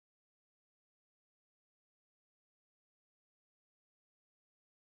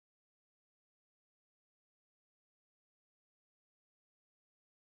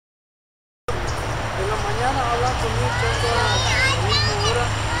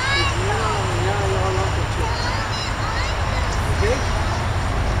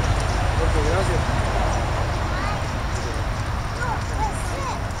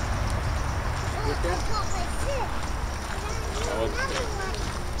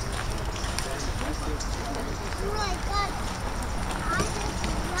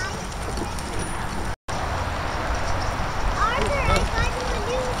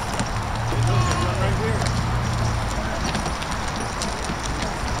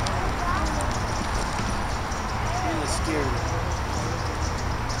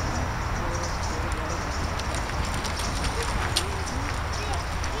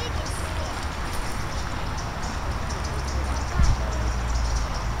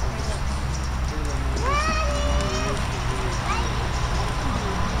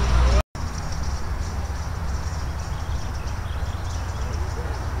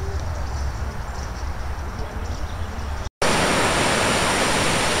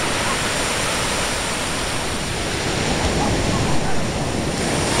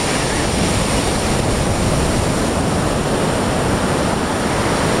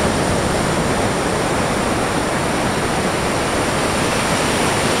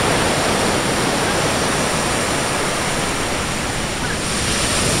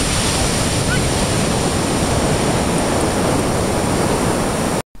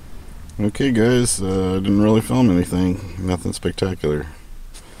Okay guys, I didn't really film anything, nothing spectacular.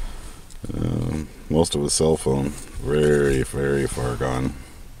 Most of a cell phone, very far gone.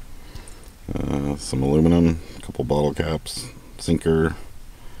 Some aluminum, a couple bottle caps, sinker,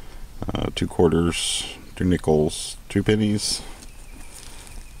 2 quarters, 2 nickels, 2 pennies.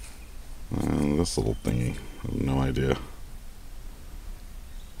 This little thingy, I have no idea.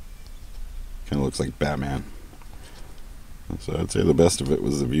 Kind of looks like Batman. So I'd say the best of it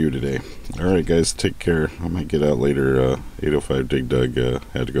was the view today. Alright guys, take care. I might get out later. 805 Dig Dug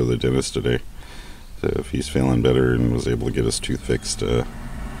had to go to the dentist today. So if he's feeling better and was able to get his tooth fixed,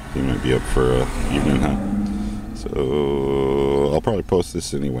 he might be up for a evening hunt. So I'll probably post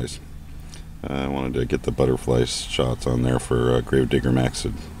this anyways. I wanted to get the butterfly shots on there for Gravedigger Max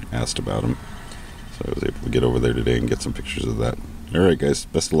had asked about them. So I was able to get over there today and get some pictures of that. Alright guys,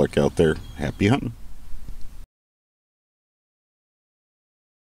 best of luck out there. Happy hunting.